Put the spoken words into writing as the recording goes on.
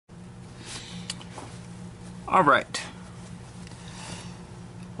Alright.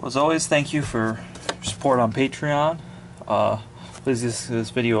 Well, as always, thank you for your support on Patreon. Please give this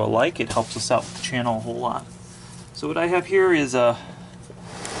video a like. It helps us out with the channel a whole lot. So what I have here is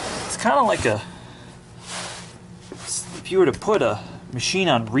it's kind of like if you were to put a machine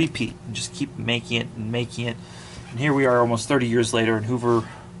on repeat and just keep making it and making it. And here we are almost 30 years later, and Hoover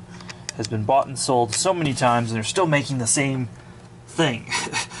has been bought and sold so many times, and they're still making the same thing.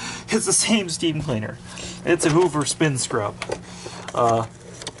 It's the same steam cleaner. It's a Hoover spin scrub,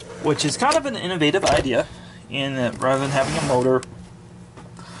 which is kind of an innovative idea in that rather than having a motor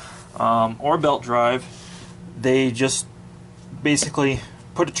or a belt drive, they just basically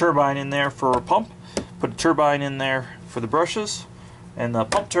put a turbine in there for a pump, put a turbine in there for the brushes, and the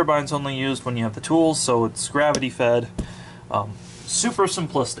pump turbine's only used when you have the tools, so it's gravity fed. Super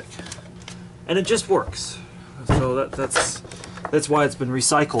simplistic, and it just works. So that's why it's been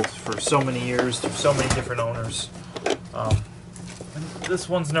recycled for so many years through so many different owners. And this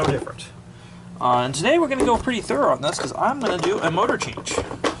one's no different. And today we're going to go pretty thorough on this because I'm going to do a motor change.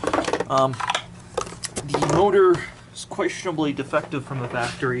 The motor is questionably defective from the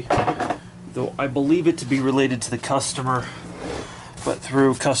factory, though I believe it to be related to the customer. But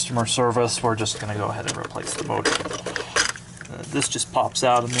through customer service, we're just going to go ahead and replace the motor. This just pops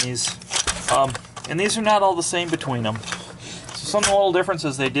out in these. And these are not all the same between them. So some little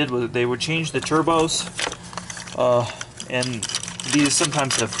differences they did was they would change the turbos. And these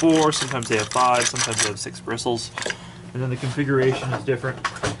sometimes have 4, sometimes they have 5, sometimes they have 6 bristles. And then the configuration is different.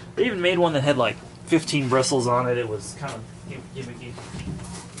 They even made one that had like 15 bristles on it. It was kind of gimmicky.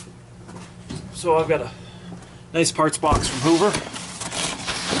 So I've got a nice parts box from Hoover,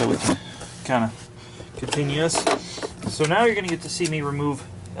 so we can kind of continue this. So now you're going to get to see me remove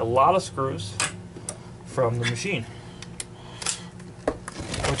a lot of screws from the machine,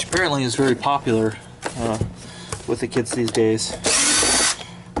 which apparently is very popular with the kids these days.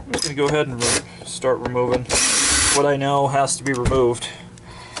 I'm just going to go ahead and start removing what I know has to be removed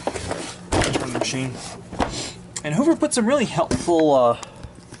from the machine. And Hoover put some really helpful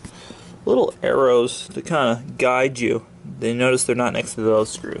little arrows to kind of guide you. They notice they're not next to those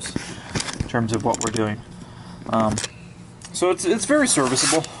screws in terms of what we're doing. So it's very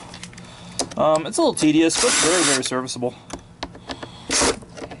serviceable. It's a little tedious, but very, very serviceable.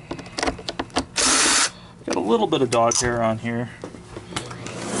 Got a little bit of dog hair on here.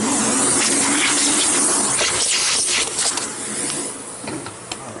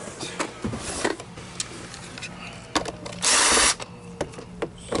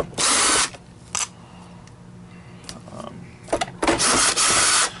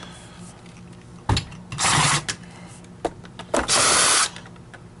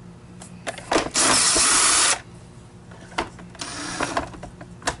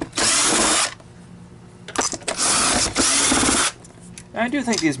 I do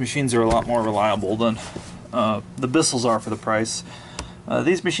think these machines are a lot more reliable than the Bissells are for the price.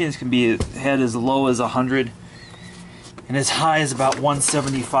 These machines can be had as low as 100 and as high as about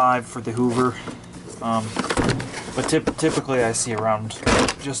 175 for the Hoover. But typically I see around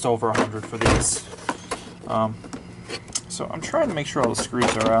just over 100 for these. So I'm trying to make sure all the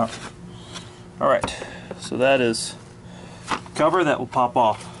screws are out. Alright, so that is cover that will pop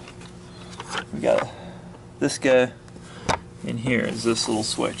off. We got this guy. In here is this little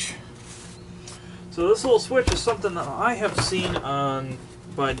switch. So this little switch is something that I have seen done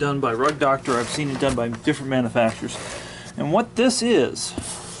by Rug Doctor. I've seen it done by different manufacturers. And what this is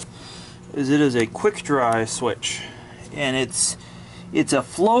it is a quick dry switch. And it's a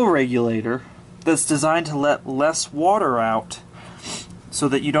flow regulator that's designed to let less water out so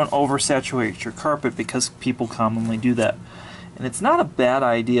that you don't oversaturate your carpet, because people commonly do that. And it's not a bad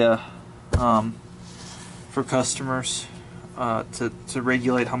idea for customers. To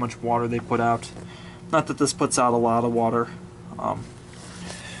regulate how much water they put out. Not that this puts out a lot of water,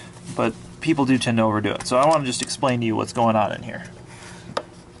 but people do tend to overdo it. So I want to just explain to you what's going on in here.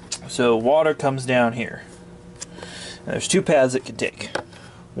 So water comes down here. And there's 2 paths it can take.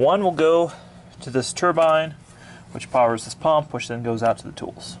 One will go to this turbine, which powers this pump, which then goes out to the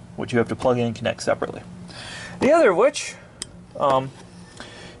tools, which you have to plug in and connect separately. The other of which,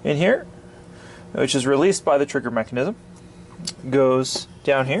 in here, which is released by the trigger mechanism, goes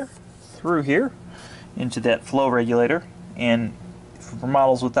down here, through here, into that flow regulator, and for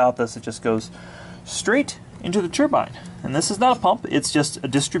models without this, it just goes straight into the turbine. And this is not a pump, it's just a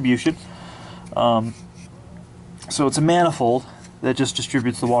distribution. So it's a manifold that just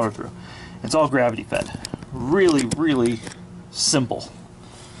distributes the water through. It's all gravity fed. Really, really simple.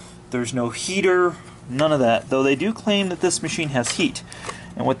 There's no heater, none of that, though they do claim that this machine has heat.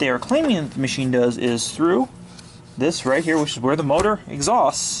 And what they are claiming that the machine does is through this right here, which is where the motor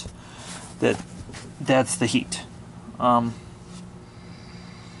exhausts, that's the heat.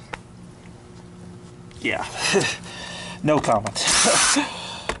 Yeah, no comment. I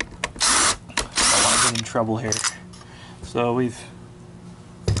don't want to get in trouble here. So we're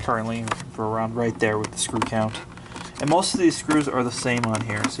around right there with the screw count. And most of these screws are the same on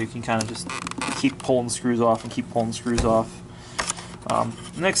here, so you can kind of just keep pulling screws off and keep pulling screws off.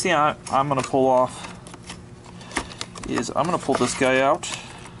 Next thing I'm going to pull off is I'm going to pull this guy out.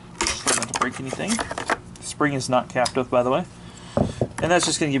 Try not to break anything. The spring is not captive, by the way. And that's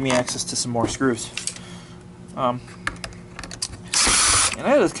just going to give me access to some more screws. And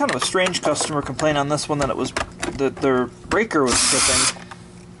I had kind of a strange customer complain on this one that their breaker was tripping.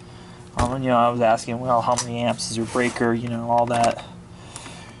 And, I was asking, well, how many amps is your breaker, all that.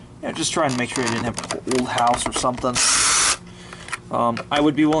 Just trying to make sure I didn't have an old house or something. I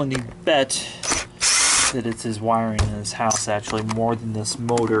would be willing to bet that it's his wiring in his house, actually, more than this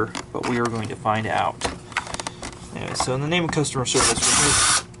motor, but we are going to find out. Anyway, so in the name of customer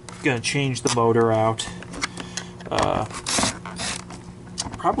service, we're going to change the motor out.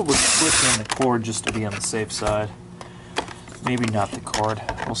 Probably switch in the cord just to be on the safe side. Maybe not the cord.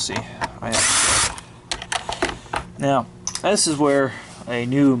 We'll see. Now, this is where a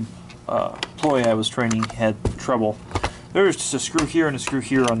new employee I was training had trouble. There's just a screw here and a screw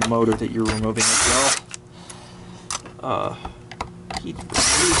here on the motor that you're removing as well. He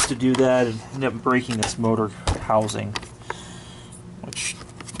refused to do that and ended up breaking this motor housing, which,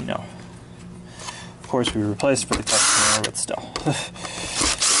 of course we replaced for the customer, but still.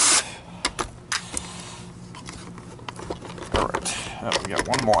 Alright, we got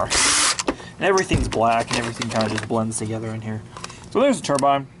one more. And everything's black and everything kind of just blends together in here. So there's a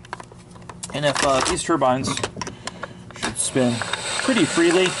turbine. And if these turbines should spin pretty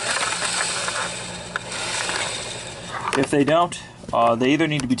freely. If they don't, they either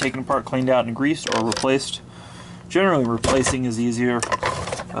need to be taken apart, cleaned out, and greased, or replaced. Generally, replacing is easier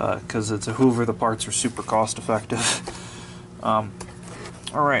because it's a Hoover. The parts are super cost effective.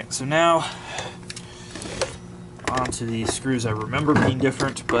 Alright, so now onto these screws. I remember being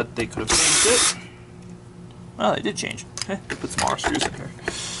different, but they could have changed it. Well, they did change it. They put smaller screws in here.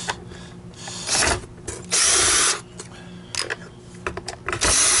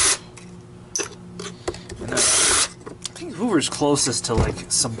 And I think Hoover's closest to like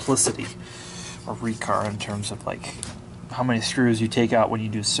simplicity or Recar in terms of like how many screws you take out when you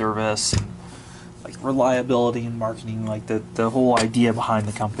do service, and like reliability and marketing, like the whole idea behind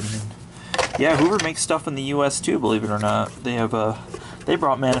the company. And yeah, Hoover makes stuff in the U.S. too, believe it or not. They have they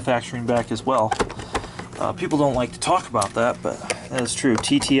brought manufacturing back as well. People don't like to talk about that, but that is true.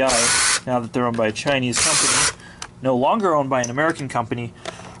 TTI, now that they're owned by a Chinese company, no longer owned by an American company,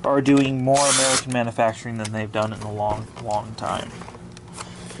 are doing more American manufacturing than they've done in a long, long time.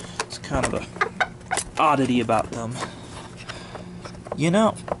 It's kind of a oddity about them.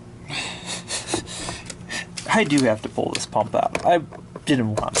 I do have to pull this pump out. I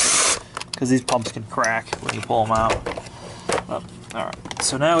didn't want to, because these pumps can crack when you pull them out. Alright,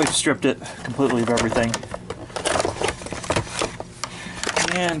 so now we've stripped it completely of everything.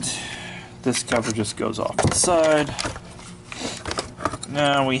 And this cover just goes off to the side.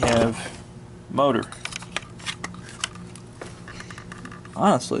 Now we have motor.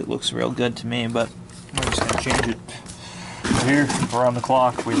 Honestly, it looks real good to me, but we're just going to change it. Here, around the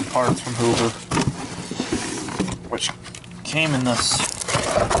clock, we have parts from Hoover, which came in this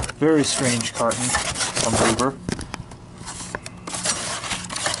very strange carton from Hoover.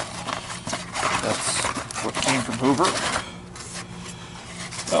 That's what came from Hoover.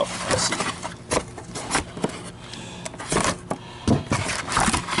 Oh, let's see.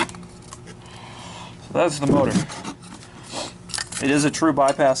 So that's the motor. It is a true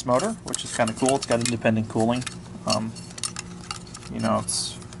bypass motor, which is kind of cool. It's got independent cooling.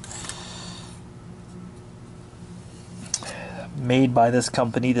 It's made by this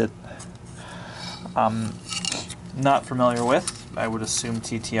company that I'm not familiar with. I would assume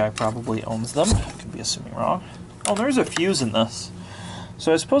TTI probably owns them. I could be assuming wrong. Oh, there's a fuse in this.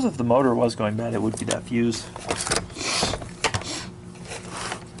 So I suppose if the motor was going bad, it would be that fuse.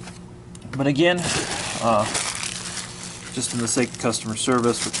 But again, just in the sake of customer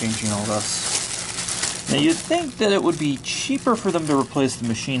service, we're changing all this. Now you'd think that it would be cheaper for them to replace the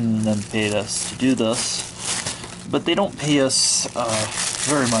machine than pay us to do this, but they don't pay us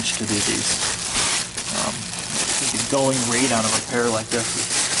very much to do these. I think the going rate on a repair like this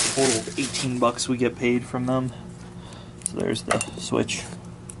is a total of 18 bucks we get paid from them. So there's the switch.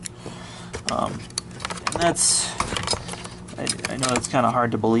 And that's, I know it's kind of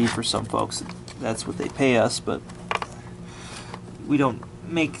hard to believe for some folks that that's what they pay us, but we don't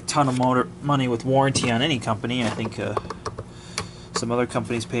make a ton of money with warranty on any company. I think some other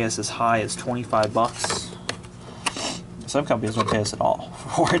companies pay us as high as 25 bucks. Some companies don't pay us at all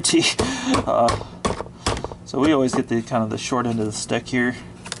for warranty. So we always get the kind of the short end of the stick here.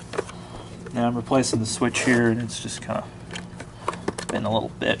 Now I'm replacing the switch here, and it's just kind of been a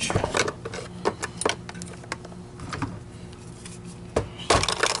little bitch.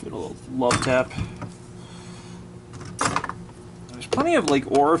 Get a little love tap. There's plenty of like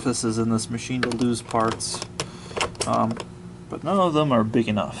orifices in this machine to lose parts, but none of them are big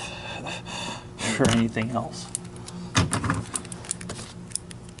enough for anything else.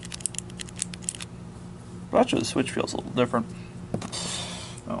 But actually the switch feels a little different.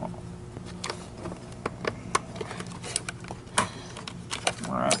 Oh.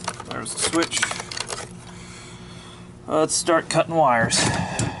 Alright, there's the switch. Let's start cutting wires.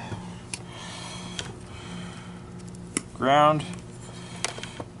 Ground.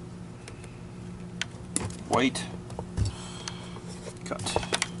 White. Cut.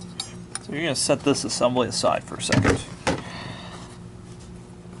 So you're going to set this assembly aside for a second.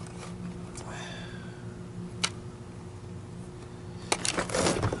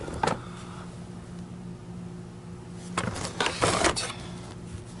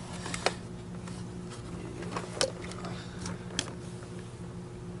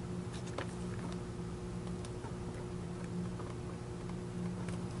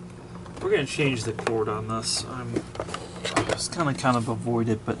 We're going to change the cord on this. I was kind of avoid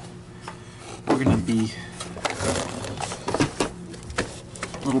it, but we're going to be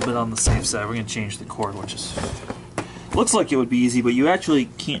a little bit on the safe side. We're going to change the cord, which is looks like it would be easy, but you actually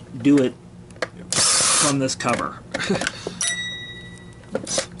can't do it from this cover. I'm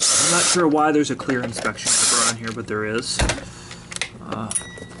not sure why there's a clear inspection cover on here, but there is.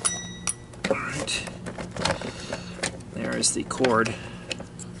 Alright. There is the cord.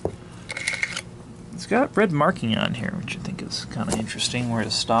 It's got red marking on here, which I think is kind of interesting where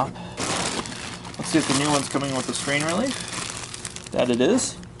to stop. Let's see if the new one's coming with the strain relief. That it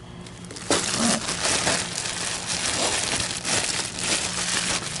is. Alright.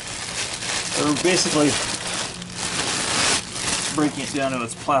 So we're basically breaking it down to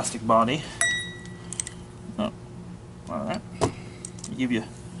its plastic body. Oh. Alright. Give you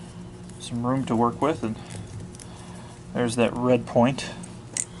some room to work with, and there's that red point.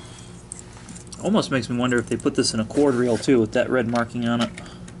 Almost makes me wonder if they put this in a cord reel too, with that red marking on it.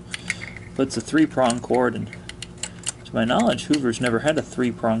 But it's a 3-prong cord, and to my knowledge, Hoover's never had a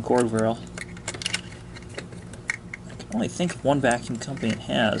 3-prong cord reel. I can only think of one vacuum company it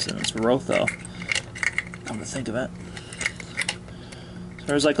has, and it's Rotho. Come to think of it. So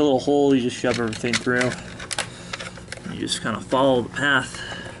there's like a little hole, you just shove everything through. You just kind of follow the path.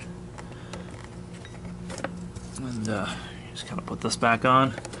 And you just kind of put this back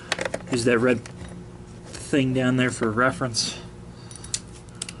on. Use that red thing down there for reference.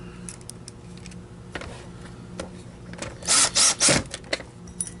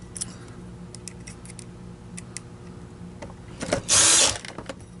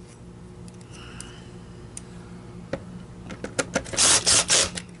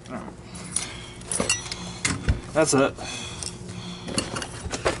 That's it.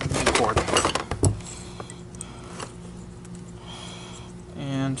 Cord.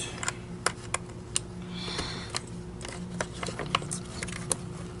 And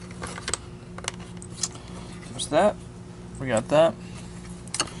there's that. We got that.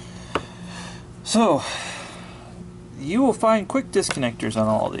 So you will find quick disconnectors on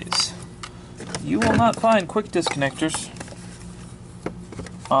all of these. You will not find quick disconnectors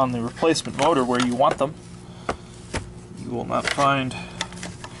on the replacement motor where you want them. You will not find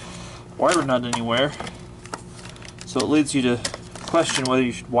wire nut anywhere. So it leads you to question whether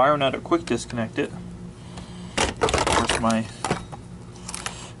you should wire nut or quick disconnect it. Of course, my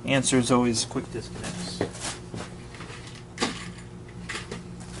answer is always quick disconnects.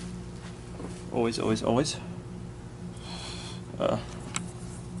 Always, always, always. So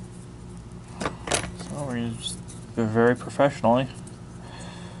we're going to just very professionally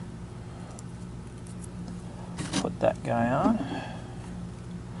put that guy on.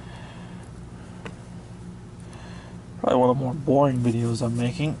 Probably one of the more boring videos I'm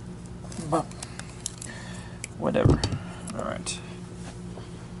making, but whatever. Alright.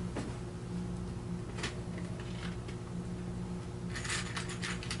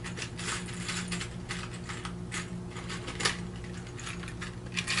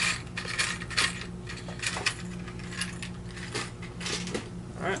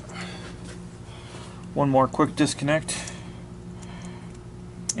 Alright. One more quick disconnect.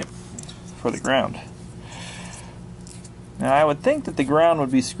 Yep, for the ground. Now I would think that the ground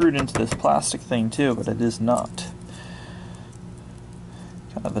would be screwed into this plastic thing too, but it is not.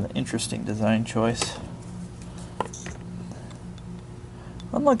 Kind of an interesting design choice.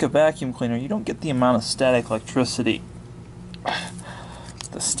 Unlike a vacuum cleaner, you don't get the amount of static electricity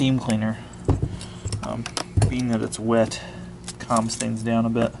the steam cleaner. Being that it's wet, it calms things down a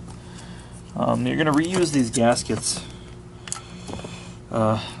bit. You're going to reuse these gaskets.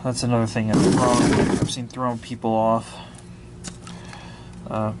 That's another thing I've seen throwing people off.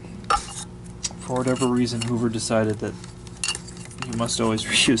 For whatever reason, Hoover decided that you must always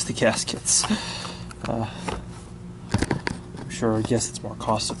reuse the gaskets. I'm sure, I guess it's more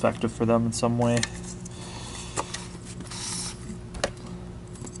cost effective for them in some way.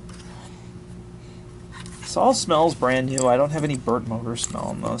 This all smells brand new. I don't have any burnt motor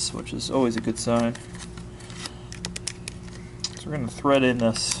smell in this, which is always a good sign. So we're going to thread in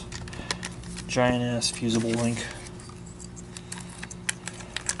this giant ass fusible link.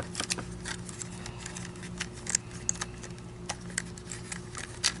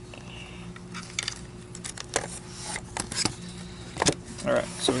 Alright,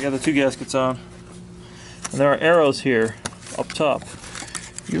 so we got the two gaskets on. And there are arrows here up top.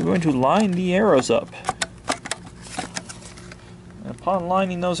 You're going to line the arrows up. And upon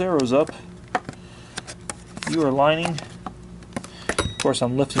lining those arrows up, you are lining, of course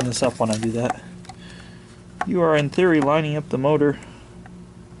I'm lifting this up when I do that, you are in theory lining up the motor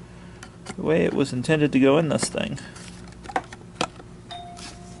the way it was intended to go in this thing.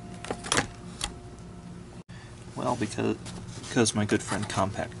 Well, because my good friend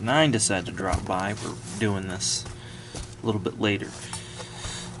Compact 9 decided to drop by, we're doing this a little bit later.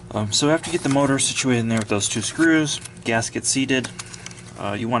 So after you get the motor situated in there with those two screws, gasket seated,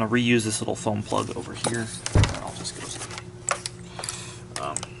 you want to reuse this little foam plug over here. I'll just go.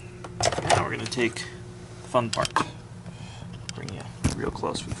 Now we're going to take the fun part. Bring you real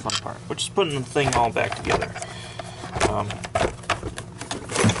close for the fun part, which is putting the thing all back together.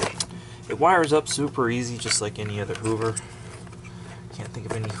 It wires up super easy, just like any other Hoover. Can't think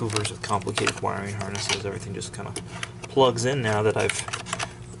of any Hoovers with complicated wiring harnesses. Everything just kind of plugs in now that I've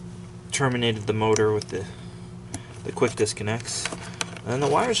terminated the motor with the quick disconnects. And then the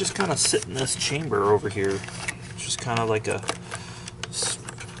wires just kind of sit in this chamber over here. It's just kind of like a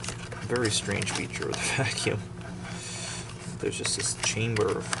very strange feature of the vacuum. There's just this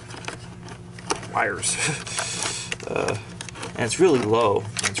chamber of wires. And it's really low.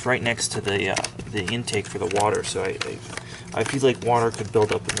 And it's right next to the intake for the water, so I feel like water could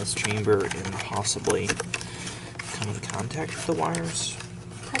build up in this chamber and possibly come in contact with the wires.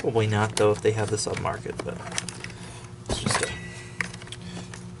 Probably not, though, if they have this on market, but it's just a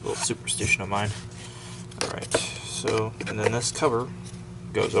little superstition of mine. Alright, so, and then this cover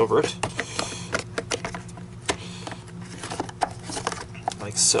goes over it,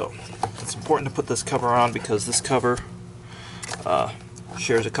 like so. It's important to put this cover on because this cover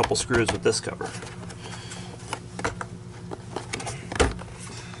shares a couple screws with this cover.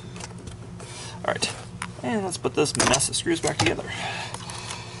 Alright, and let's put this mess of screws back together.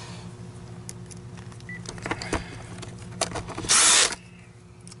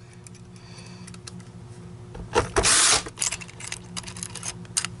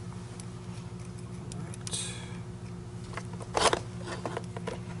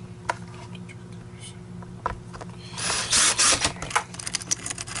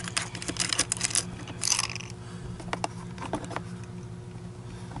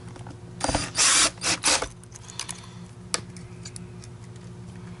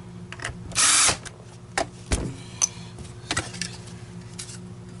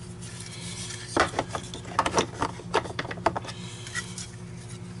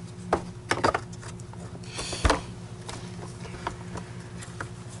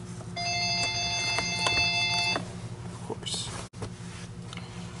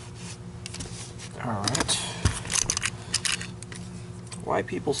 Alright. Why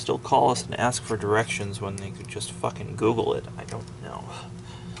people still call us and ask for directions when they could just fucking Google it, I don't know.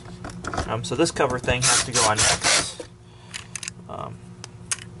 So this cover thing has to go on next,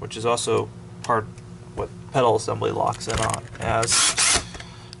 which is also part what pedal assembly locks in on. As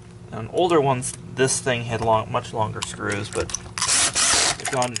on older ones, this thing had much longer screws, but I've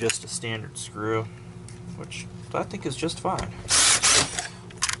gone to just a standard screw, which I think is just fine.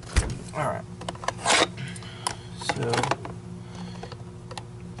 Alright. So,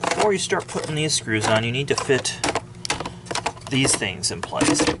 before you start putting these screws on, you need to fit these things in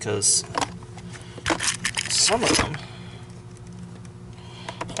place, because some of them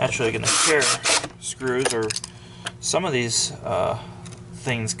actually are going to tear screws, or some of these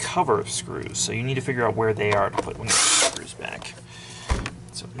things cover screws, so you need to figure out where they are to put when you put the screws back.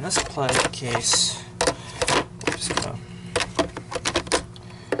 So in this case, we're just gonna,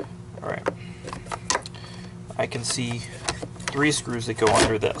 alright, I can see 3 screws that go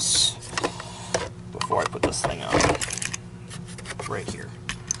under this before I put this thing on. Right here.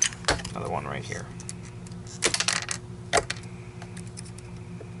 Another one right here.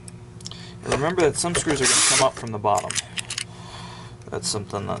 And remember that some screws are going to come up from the bottom. That's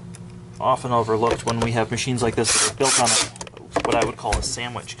something that often overlooked when we have machines like this that are built on what I would call a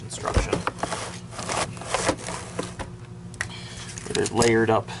sandwich construction. They're layered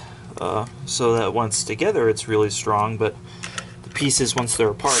up so that once together it's really strong, but the pieces once they're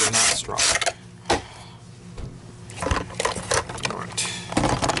apart are not strong.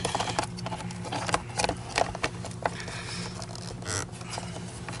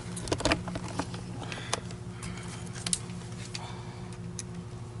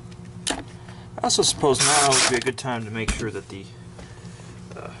 I also suppose now would be a good time to make sure that the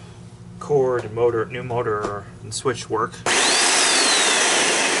cord and motor, new motor and switch work.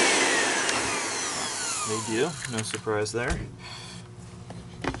 They do, no surprise there.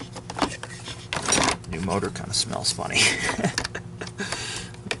 New motor kind of smells funny.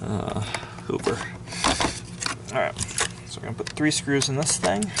 Hoover. Alright, so we're going to put 3 screws in this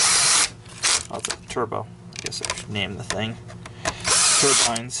thing. Oh, the turbo. I guess I should name the thing.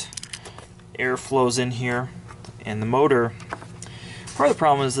 Turbines. Air flows in here, and the motor, part of the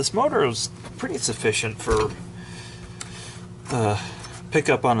problem is this motor is pretty sufficient for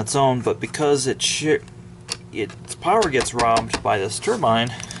pickup on its own, but because its power gets robbed by this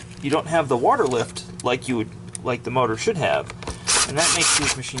turbine, you don't have the water lift like the motor should have, and that makes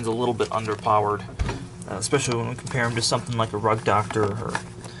these machines a little bit underpowered, especially when we compare them to something like a rug doctor or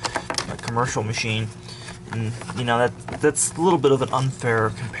a commercial machine. And, you know, that's a little bit of an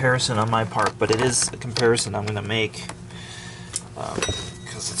unfair comparison on my part, but it is a comparison I'm going to make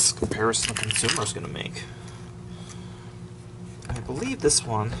because it's a comparison the consumer is going to make. I believe this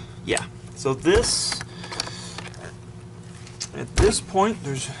one, yeah. So this, at this point,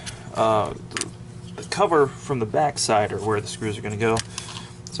 there's the cover from the back side or where the screws are going to go.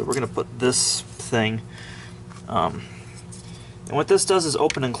 So we're going to put this thing, and what this does is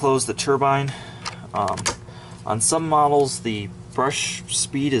open and close the turbine. On some models, the brush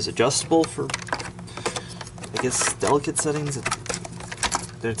speed is adjustable for, I guess, delicate settings.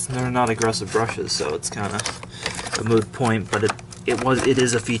 They're not aggressive brushes, so it's kind of a moot point, but it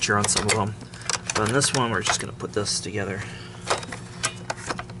is a feature on some of them. But on this one, we're just going to put this together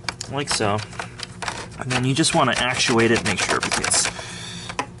like so, and then you just want to actuate it, make sure everything's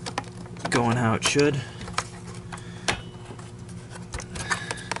going how it should.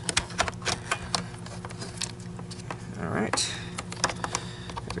 Alright,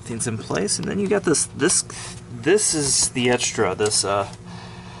 everything's in place, and then you got this is the extra, this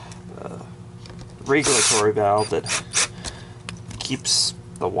regulatory valve that keeps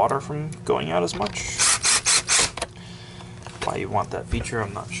the water from going out as much. Why you want that feature,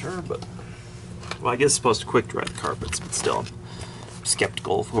 I'm not sure, but, well, I guess it's supposed to quick dry the carpets, but still, I'm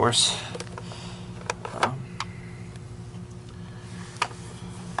skeptical, of course.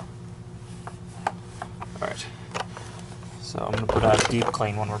 Alright. So I'm going to put out a deep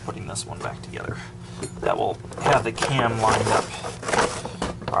clean when we're putting this one back together. That will have the cam lined up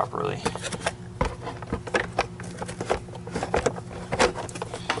properly.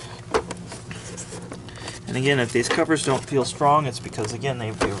 And again, if these covers don't feel strong, it's because, again,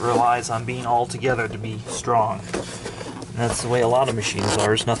 it relies on being all together to be strong. And that's the way a lot of machines are.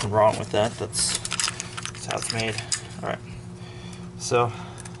 There's nothing wrong with that. That's how it's made. Alright. So,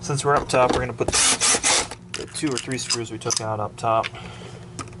 since we're up top, we're going to put the 2 or 3 screws we took out up top.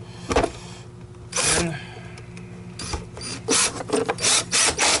 And,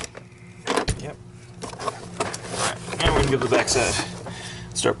 yep. Alright, and we're going to give the back side.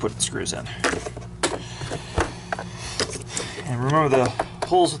 Start putting screws in. And remember, the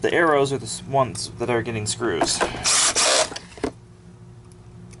holes with the arrows are the ones that are getting screws.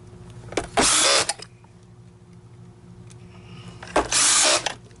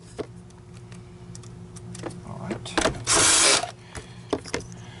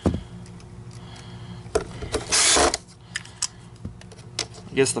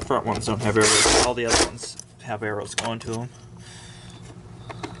 I guess the front ones don't have arrows, all the other ones have arrows going to them.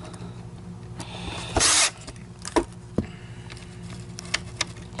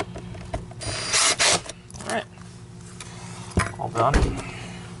 Alright, all done.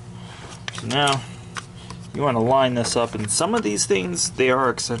 So now, you want to line this up, and some of these things, they are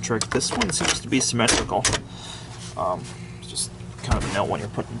eccentric. This one seems to be symmetrical. Just kind want to know when you're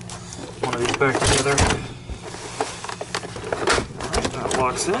putting one of these back together. Alright, that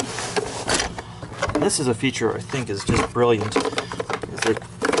locks in. And this is a feature I think is just brilliant, is that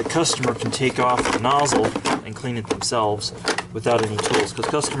the customer can take off the nozzle and clean it themselves without any tools, because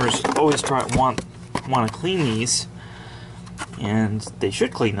customers always want to clean these, and they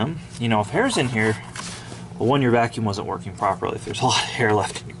should clean them. You know, if hair's in here, well, one, your vacuum wasn't working properly if there's a lot of hair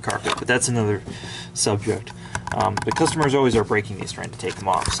left in your carpet, but that's another subject. But customers always are breaking these trying to take them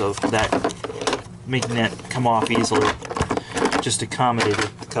off, so that making that come off easily just accommodated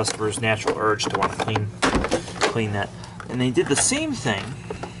the customer's natural urge to want to clean that. And they did the same thing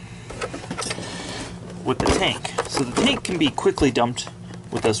with the tank. So the tank can be quickly dumped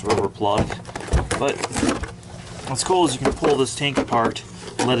with this rubber plug, but what's cool is you can pull this tank apart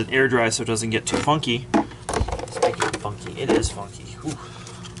and let it air dry so it doesn't get too funky. Speaking of funky, it is funky. Whew.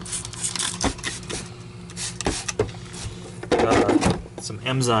 Some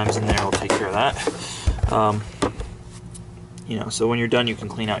enzymes in there will take care of that. You know, so when you're done, you can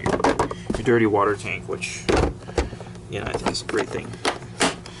clean out your dirty water tank, which, you know, I think is a great thing.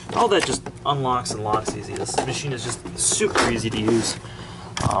 All that just unlocks and locks easy. This machine is just super easy to use.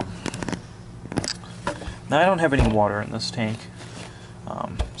 Now I don't have any water in this tank,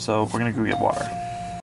 so we're gonna go get water.